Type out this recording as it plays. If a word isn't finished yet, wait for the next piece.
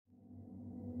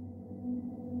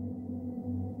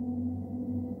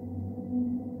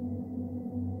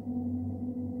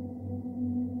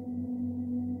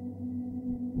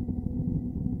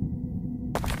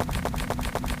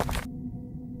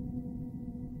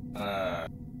When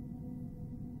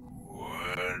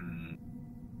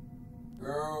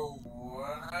your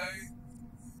wife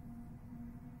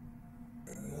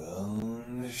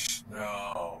in the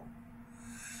snow.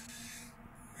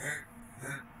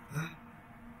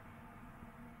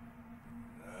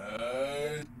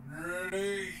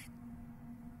 Ready?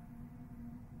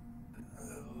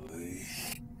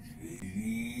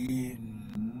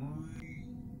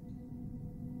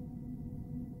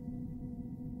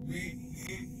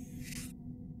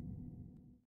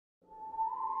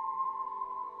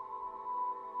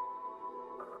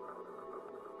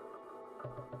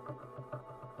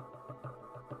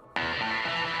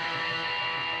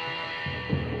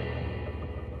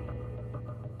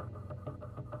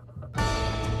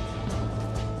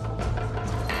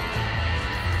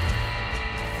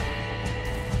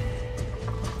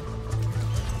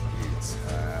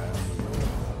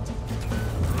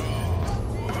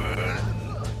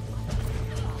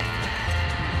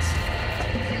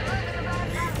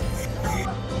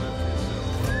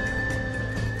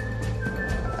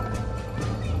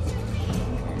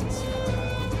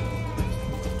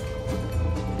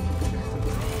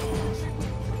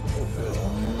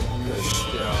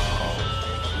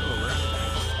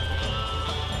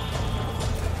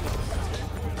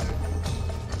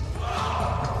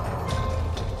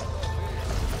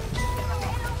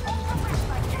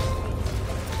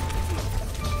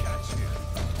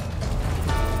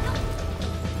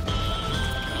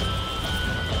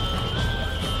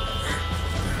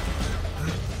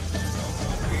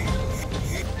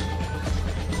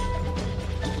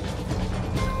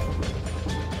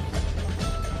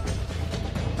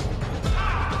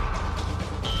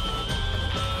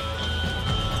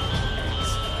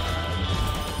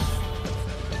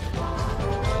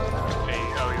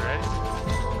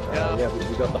 Yeah,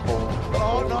 we got the whole.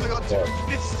 Oh no, I got too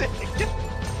fisted.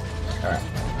 Alright.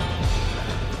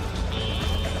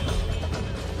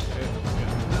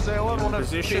 Does anyone want to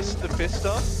Position. fist the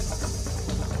fister?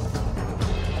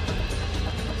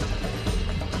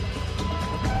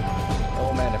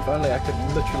 Oh man, if only I could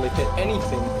literally hit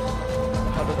anything.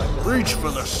 How did I miss Reach it?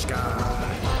 for the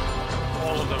sky.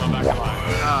 All of them are back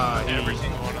alive. Ah, Every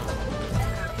single one of them.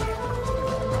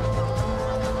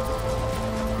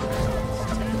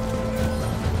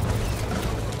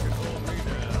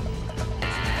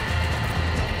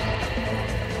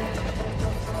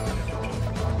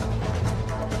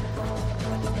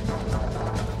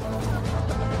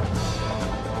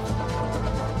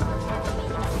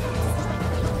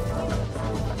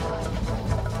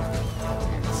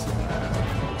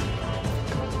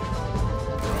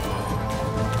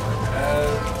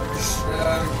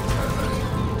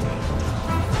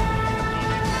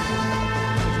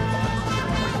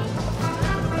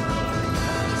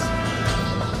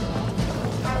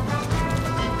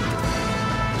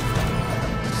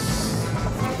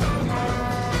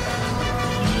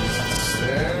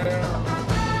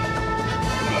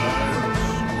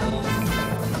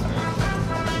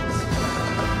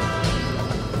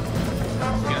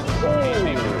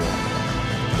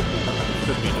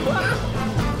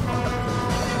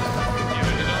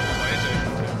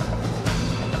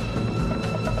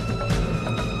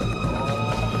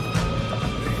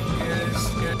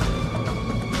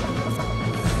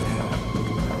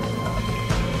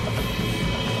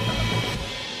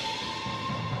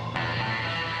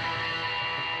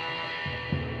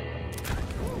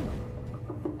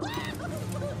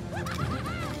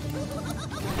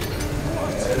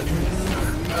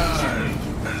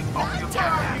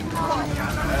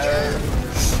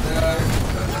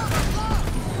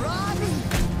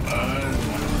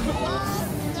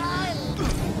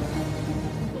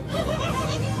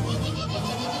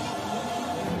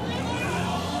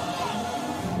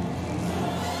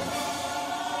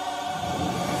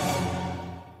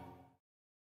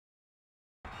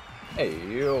 Hey,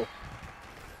 you.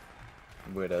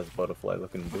 Weird ass butterfly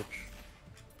looking bitch.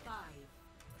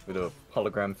 With a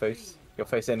hologram face. Your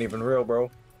face ain't even real,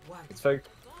 bro. It's fake.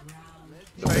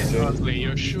 Face ugly,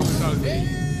 your shoes ugly.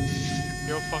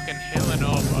 You're fucking healing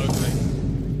up ugly.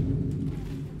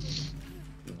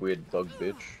 You weird bug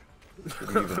bitch. Who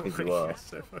do you even think you are?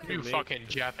 You fucking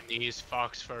Japanese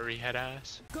fox furry head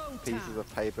ass. Pieces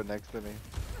of paper next to me.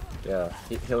 Yeah,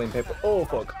 healing paper. Oh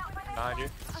fuck. Behind you.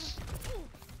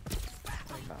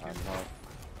 Nah, I'm not.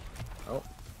 Oh.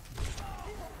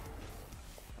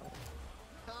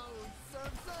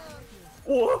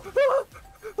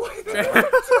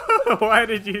 Why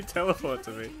did you teleport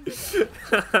to me?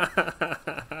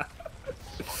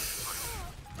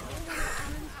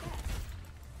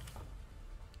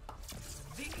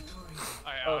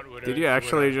 Did you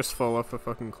actually just fall off a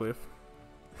fucking cliff?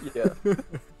 Yeah.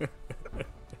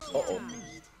 Uh-oh.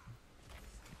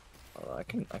 Oh, I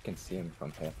can see him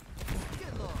from here.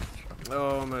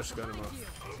 Oh, almost got him off.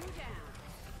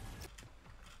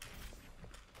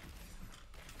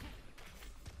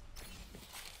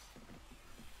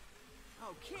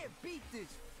 Oh, can't beat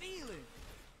this feeling.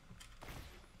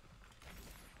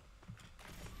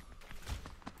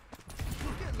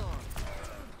 Get lost.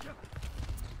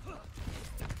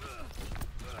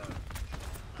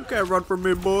 You can't run from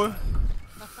me, boy.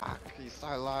 Fuck, he's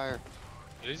so low.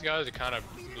 These guys are kind of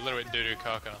a little bit doo-doo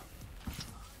caca.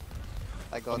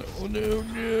 I got Oh no,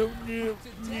 no, no,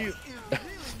 no.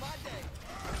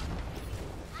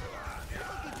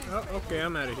 Oh, okay,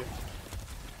 I'm out of here.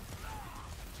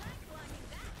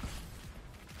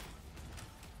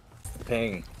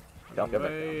 Ping. Don't give it.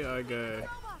 Away I go.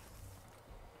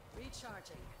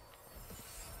 Recharging.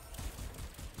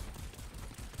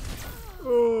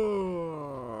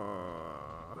 Oh.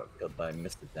 Got killed by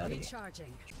Mr. Daddy.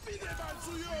 Recharging.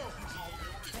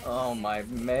 Oh my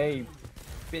May,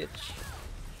 bitch.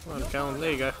 Come on, Callan,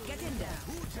 there you go. Get in there.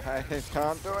 I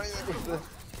can't do anything with this.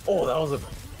 Oh, that was a.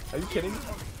 Are you kidding me?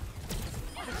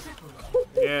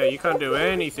 Yeah, you can't do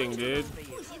anything, dude.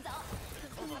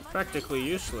 Practically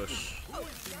useless.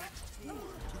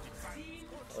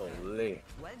 Holy.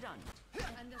 Well done.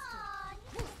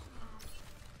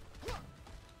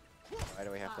 Why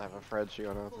do we have to have a Frenchie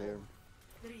on our team?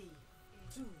 3,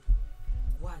 2,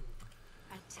 1.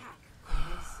 Attack.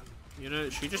 Commencing. You know,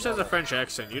 she just has a French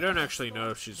accent. You don't actually know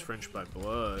if she's French by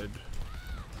blood.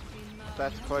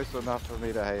 That's close enough for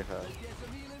me to hate her.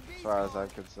 As far as I'm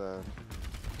concerned.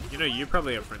 You know, you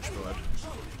probably have French blood.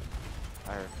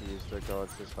 I refuse to acknowledge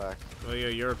this fact. Well, you're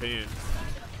European.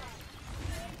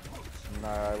 No,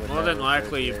 I would More never than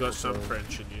likely, you've associate got some with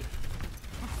French in you.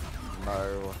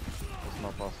 No, it's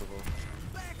not possible.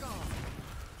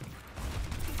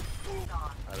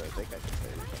 I don't think I can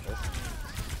say this.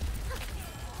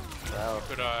 Well, You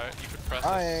could press a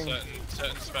Dying.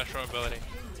 certain special ability.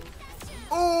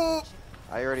 I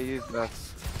already used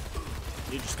this.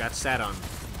 You just got sat on,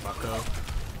 bucko.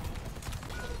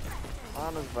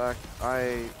 Anna's back.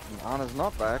 Anna's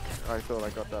not back. I thought I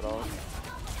got that off.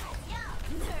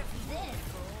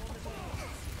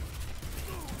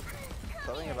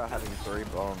 Something about having 3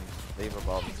 bombs, Diva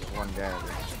bombs in one game.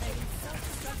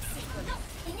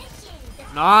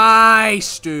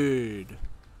 Nice, dude.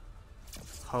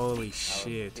 Holy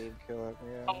shit. Team kill at me,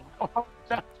 yeah. Oh,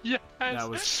 yes! That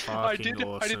was I fucking did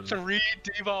awesome. 3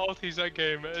 Diva ultis that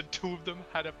game, and 2 of them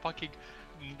had a fucking...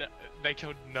 they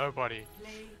killed nobody.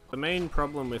 The main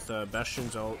problem with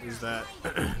Bastion's ult is that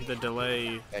the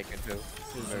delay They can do.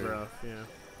 is rough, yeah.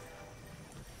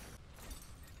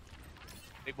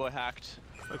 Big boy hacked.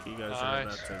 Fuck you guys are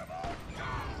Nice. about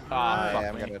to... I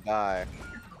am gonna die.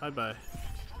 Bye-bye.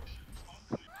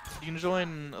 You can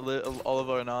join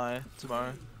Oliver and I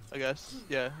tomorrow, I guess.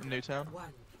 Yeah, in Newtown.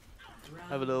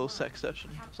 Have a little sex session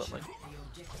or something.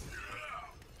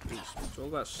 It's all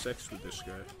about sex with this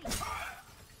guy.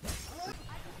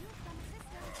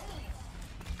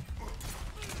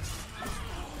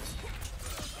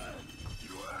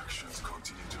 Your actions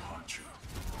continue to haunt you.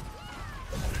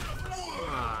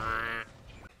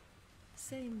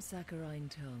 Same saccharine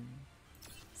tongue.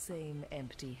 Same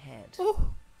empty head.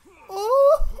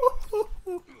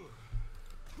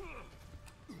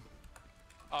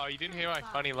 Oh, you didn't hear my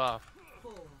funny laugh.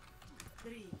 4,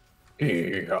 3,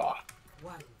 Yeah.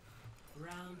 1.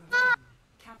 Round 1.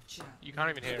 Capture. You can't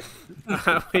even hear it. We got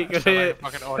Sound like it. a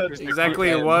fucking autistic Exactly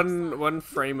Ends. one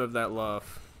frame of that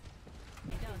laugh.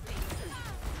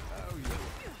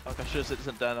 Fuck, I should've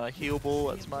sent down a heal ball,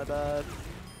 that's my bad.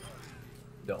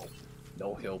 No.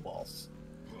 No hill balls.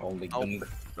 Only Oh. gung.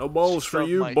 No balls for Shove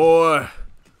you, my- boy.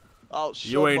 Oh,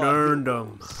 You ain't earned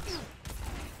them.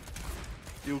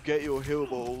 You'll get your heal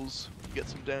balls. You get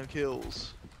some damn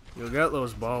kills. You'll get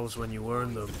those balls when you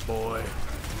earn them, boy.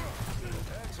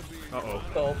 Uh-oh.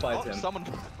 Don't fight Oh, him. someone.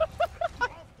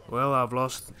 Well, I've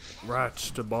lost rights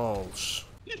to balls.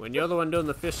 When you're the one doing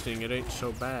the fisting, it ain't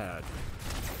so bad.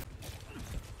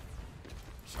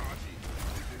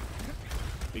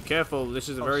 Be careful, this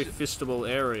is a very fistable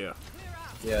area.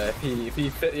 Yeah, if he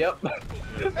fit. Yep.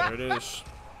 Yeah, there it is.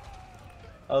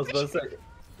 I was about to say.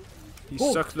 He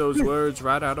sucked those words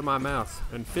right out of my mouth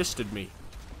and fisted me.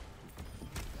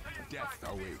 Death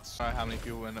awaits. I don't know how many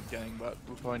people we end up getting, but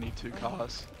we'll probably need 2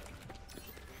 cars.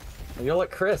 You're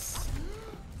like Chris.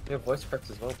 You have voice cracks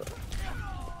as well, though.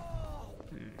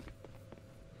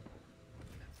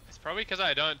 It's probably because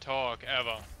I don't talk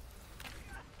ever.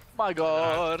 My I have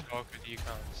god. to talk with you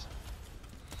cunts.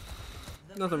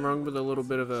 Nothing wrong with a little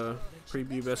bit of a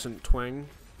prepubescent twang.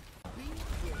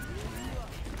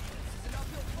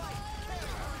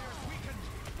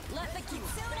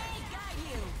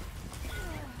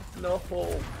 No.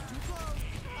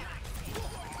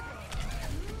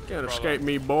 Can't escape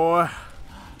me, boy.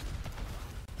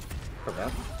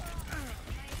 Prevent.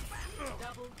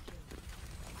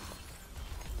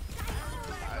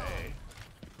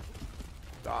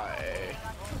 Die.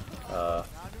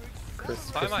 Chris.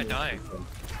 Why am I dying?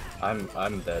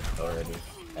 I'm dead already,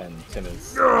 and Tim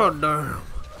is. God damn.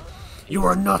 You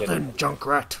are nothing,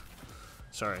 Junkrat.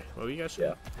 Sorry, what were you guys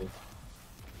saying?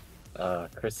 Yeah.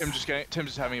 Chris. Tim's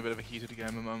just having a bit of a heated game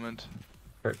a moment.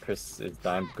 Chris is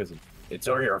dying because it's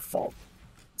all your fault,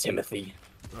 Timothy.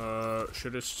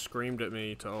 Should have screamed at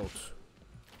me to ult.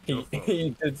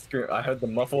 He did scream. I heard the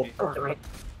muffled.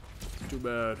 Too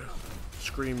bad.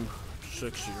 Scream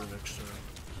sexier next time.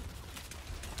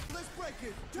 Let's break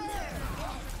it.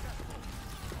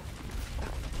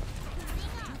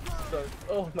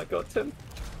 Oh my god, Tim.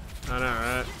 I know,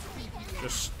 right?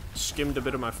 Just skimmed a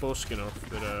bit of my foreskin off,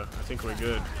 but I think we're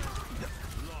good.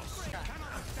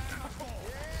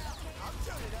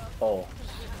 Oh,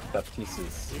 that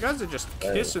pieces. You guys are just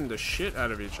kissing the shit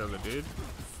out of each other, dude.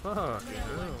 Fuck,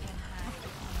 hell.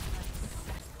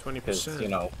 20%. You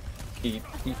know,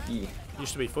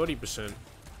 Used to be 40%.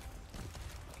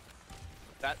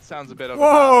 That sounds a bit of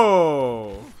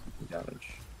Whoa!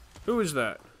 damage. Who is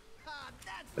that?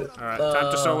 Alright,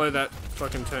 time to solo that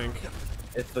fucking tank.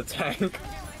 It's the tank.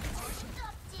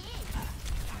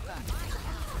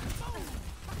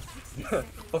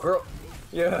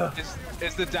 Yeah.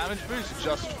 Is the damage boost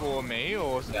just for me,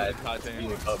 or is it Yeah, the entire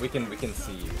team? we can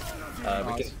see you.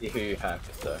 We can see who you have.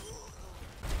 So.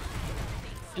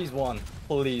 She's won.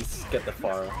 Please get the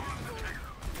fire.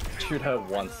 Shoot her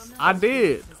once. I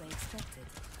did!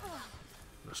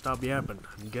 Stop yapping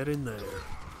and get in there.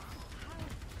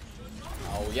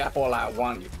 Oh, yap all I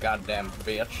want, you goddamn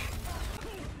bitch.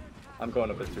 I'm going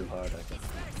a bit too hard, I guess.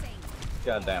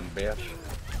 Goddamn bitch.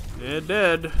 Yeah,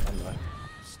 dead. Anyway.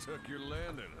 Stuck your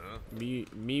landing, huh?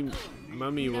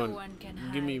 Mummy want,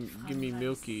 give me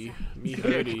milky, me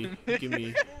hurdy, give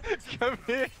me. Come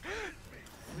here.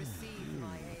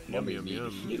 Yummy, Yum,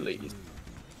 yum.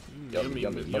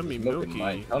 yummy, Yummy milk in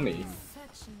my milky. tummy.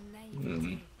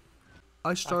 Mm.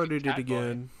 I started Like it a cat boy.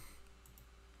 again.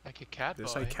 Like a cat Did I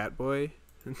boy. say cat boy?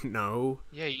 No.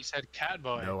 Yeah, you said cat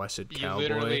boy. No, I said You cowboy.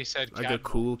 literally said cat Like a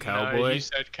cool boy. cowboy. No, you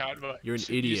said cat boy. You're an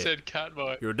You idiot. said cat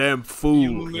boy. You're a damn You fool.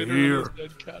 You literally hear?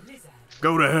 said cat boy.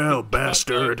 Go to hell,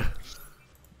 bastard.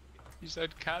 You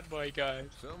said cat boy, guys.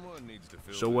 Someone needs to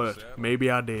fill So this what? out. Maybe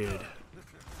I did.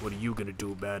 What are you gonna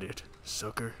do about it,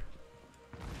 sucker?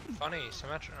 Funny,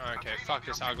 symmetric. Oh, okay, fuck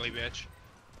this ugly bitch.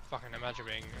 Fucking imagine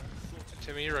being.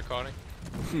 Timmy, you recording?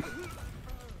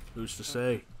 Who's to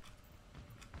say?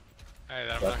 Hey,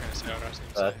 I'm not gonna say what I was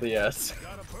gonna say. Yes.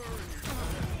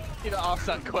 You ask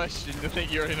that question, you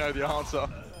think you already know the answer.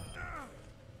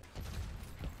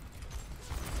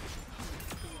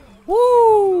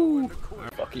 Woo!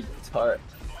 Fucking tart.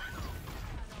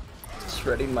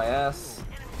 Shredding my ass.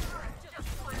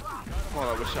 Oh,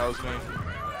 I wish that was me.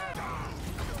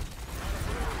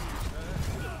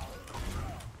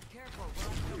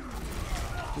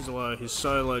 He's low. He's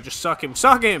so low. Just suck him.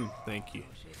 Suck him! Thank you.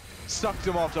 Sucked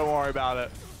him off, don't worry about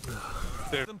it.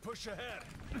 Then push ahead.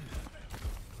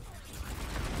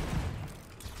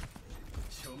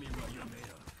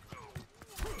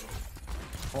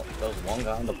 Oh, there was one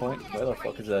guy on the point. Where the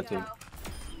fuck is that dude?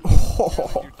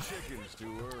 Chickens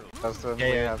too early. Doesn't we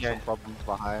have some problems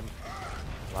behind?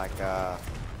 Like a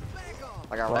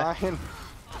Ryan?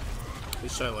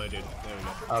 He's so low, dude. There we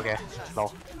go. Okay,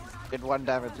 no. Did 1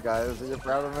 damage, guys. Are you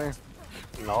proud of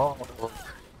me? No.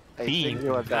 Hey, Beam. sing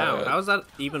you a How? damage. How's that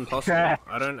even possible?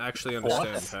 I don't actually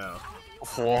understand how.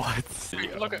 What?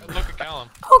 Look at Callum.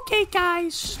 Okay,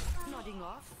 guys. Nodding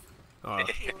off. Oh,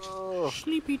 Oh,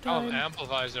 sleepy Callum time.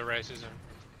 amplifies the racism.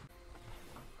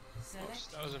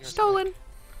 That was a mistake. Stolen.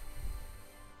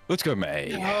 Let's go,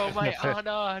 mate. Oh my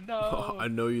honor, no. I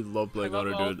know you love playing love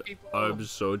Honor, all dude. people. I'm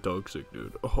so toxic,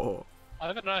 dude. Oh. I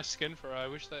have a nice skin for her. I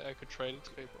wish that I could trade it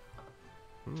to people.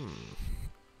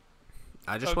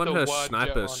 I just Like want the her wide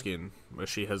sniper jet one. skin, where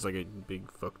she has like a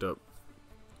big fucked up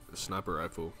sniper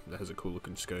rifle that has a cool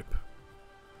looking scope.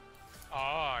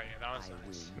 Oh, yeah, that was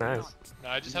nice. Nice. No,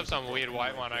 I just have some weird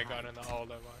white one I got in the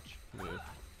older watch.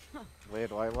 Yeah.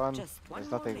 weird white one. Just one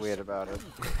There's nothing more weird about it.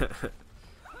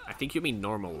 I think you mean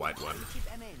normal white one,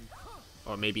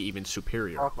 or maybe even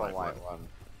superior Proper white white one. one.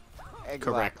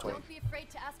 Correct. Exactly. Don't be afraid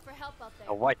to ask for help out there.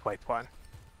 A white one.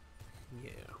 Yeah.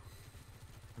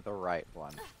 The right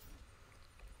one.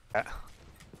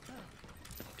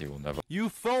 He will never.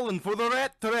 You've fallen for the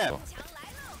rat trap.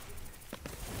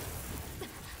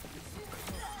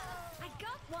 I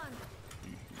got one.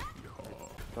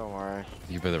 Don't worry.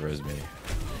 You better res me.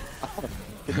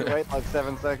 Can you wait like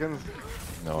 7 seconds?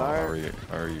 No, No. I already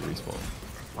respawned.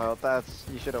 Well,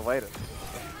 you should have waited.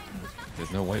 There's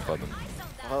no wait button.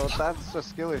 Well, that's a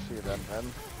skill issue then, man.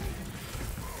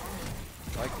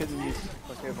 Why couldn't you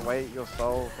fucking wait your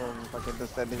soul from fucking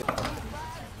descending?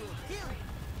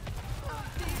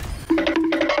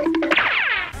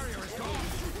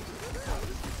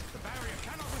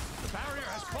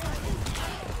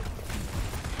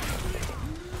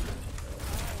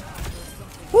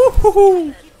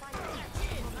 Woohoo!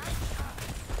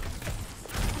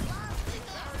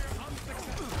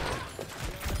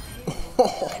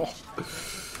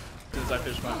 Since I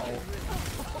finished my ult.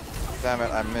 Damn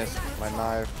it, I missed my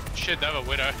knife. Shit, they have a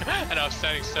widow, and I was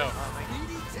standing still.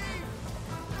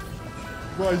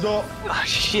 Rise up. Oh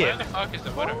shit. Where the fuck is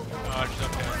the widow? Oh, she's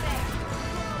up there.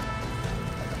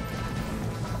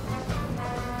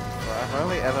 Well, I've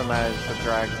only ever managed to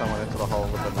drag someone into the hole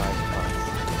with a knife once.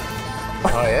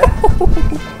 Oh yeah?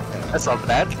 That's not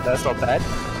bad. That's not bad.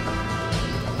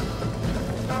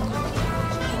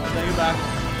 Take it back.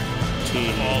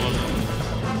 All of them.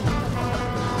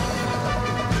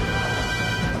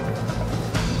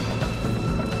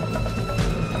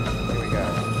 Here we go.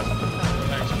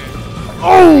 Thanks, kid.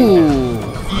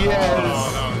 Oh! Yes!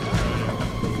 Oh,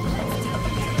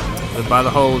 no. Live by the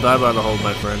hole, die by the hole,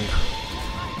 my friend.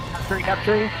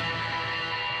 Capturing.